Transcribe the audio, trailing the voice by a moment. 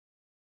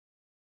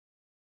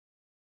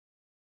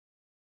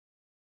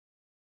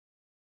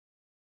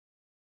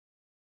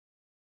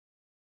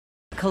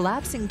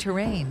Collapsing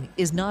terrain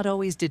is not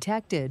always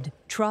detected,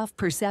 trough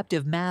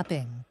perceptive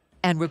mapping,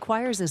 and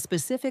requires a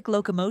specific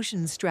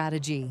locomotion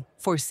strategy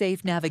for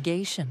safe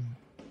navigation.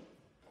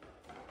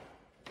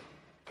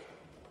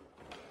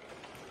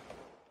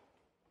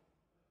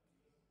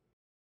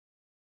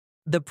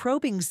 The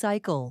probing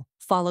cycle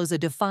follows a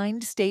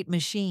defined state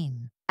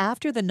machine.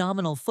 After the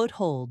nominal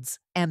footholds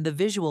and the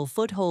visual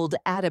foothold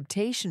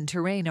adaptation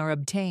terrain are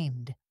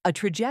obtained, a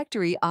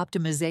trajectory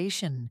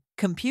optimization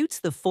computes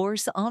the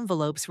force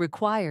envelopes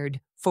required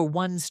for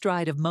one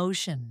stride of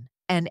motion.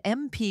 An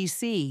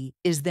MPC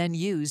is then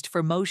used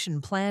for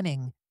motion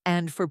planning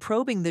and for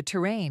probing the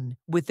terrain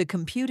with the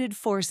computed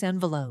force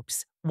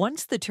envelopes.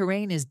 Once the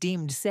terrain is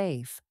deemed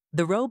safe,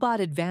 the robot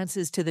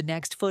advances to the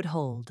next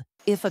foothold.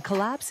 If a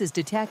collapse is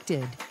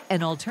detected,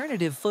 an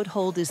alternative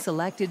foothold is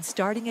selected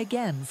starting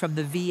again from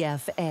the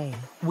VFA.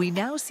 We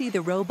now see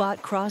the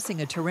robot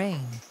crossing a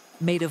terrain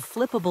made of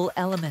flippable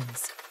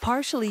elements,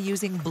 partially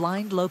using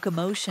blind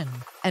locomotion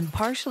and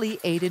partially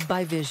aided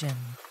by vision.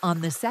 On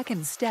the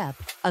second step,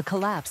 a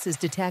collapse is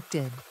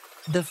detected.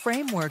 The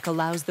framework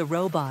allows the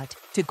robot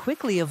to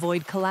quickly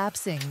avoid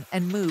collapsing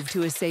and move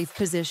to a safe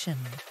position.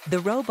 The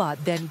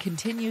robot then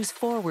continues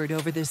forward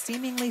over the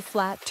seemingly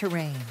flat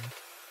terrain.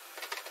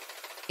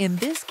 In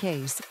this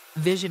case,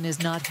 vision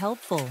is not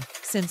helpful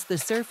since the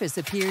surface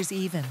appears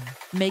even,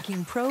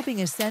 making probing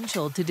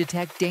essential to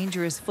detect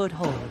dangerous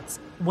footholds.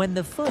 When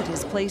the foot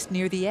is placed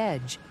near the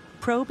edge,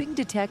 probing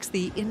detects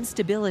the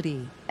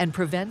instability and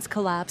prevents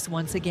collapse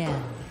once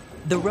again.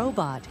 The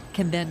robot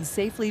can then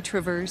safely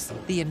traverse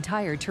the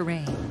entire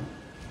terrain.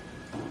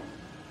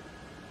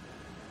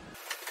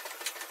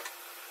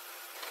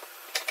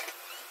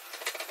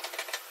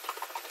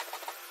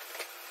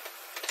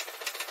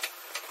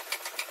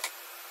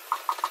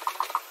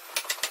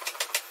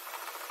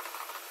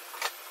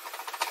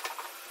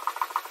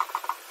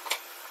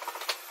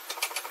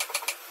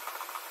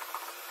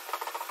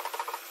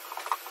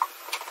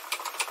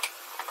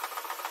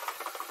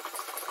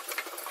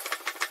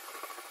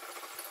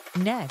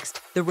 Next,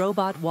 the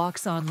robot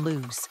walks on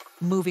loose,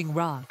 moving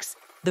rocks.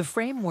 The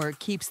framework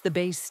keeps the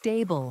base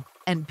stable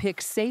and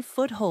picks safe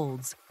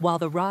footholds while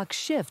the rocks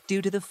shift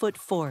due to the foot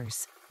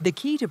force. The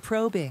key to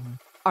probing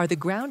are the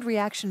ground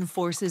reaction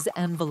forces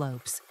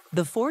envelopes.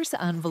 The force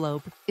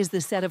envelope is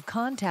the set of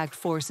contact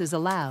forces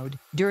allowed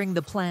during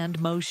the planned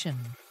motion.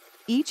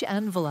 Each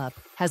envelope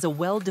has a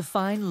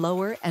well-defined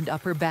lower and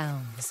upper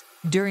bounds.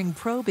 During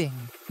probing,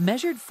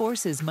 measured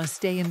forces must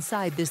stay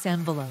inside this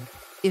envelope.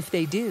 If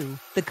they do,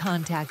 the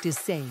contact is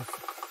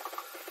safe.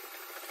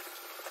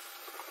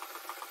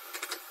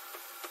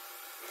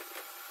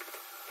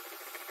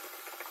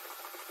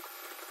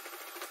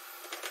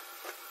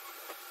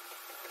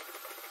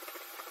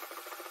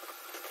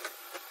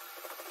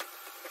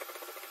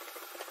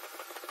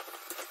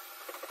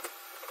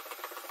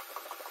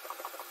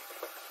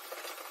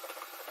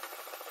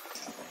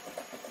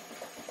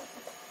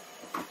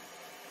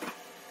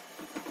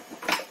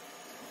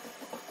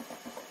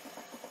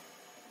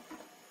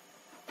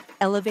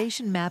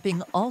 Elevation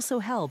mapping also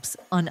helps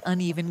on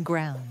uneven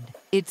ground.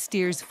 It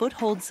steers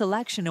foothold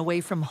selection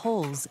away from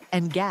holes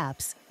and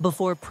gaps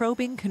before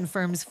probing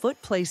confirms foot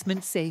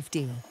placement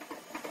safety.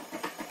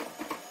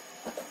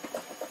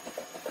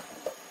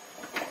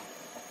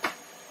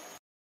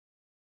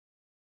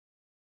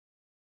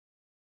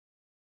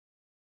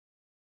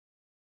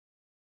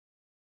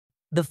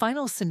 The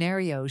final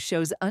scenario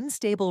shows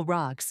unstable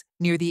rocks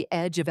near the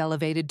edge of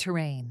elevated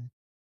terrain.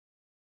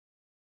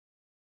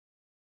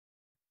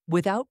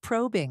 Without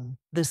probing,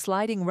 the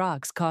sliding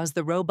rocks cause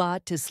the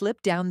robot to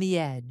slip down the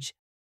edge.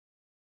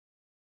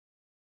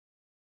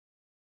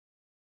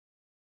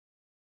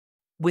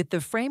 With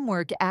the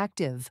framework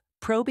active,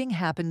 probing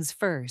happens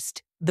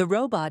first. The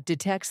robot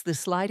detects the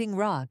sliding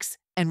rocks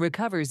and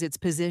recovers its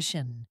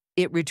position.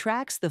 It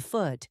retracts the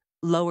foot,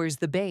 lowers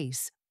the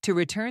base, to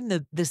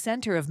return the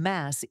center of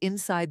mass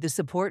inside the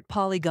support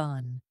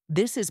polygon.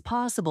 This is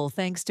possible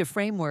thanks to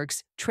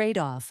framework's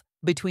trade-off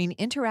between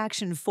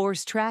interaction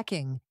force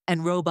tracking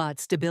and robot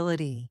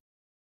stability.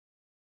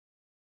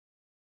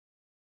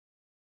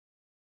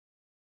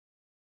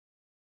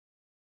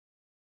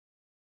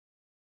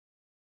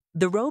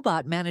 The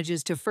robot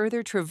manages to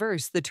further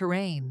traverse the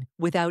terrain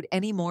without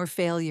any more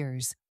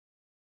failures.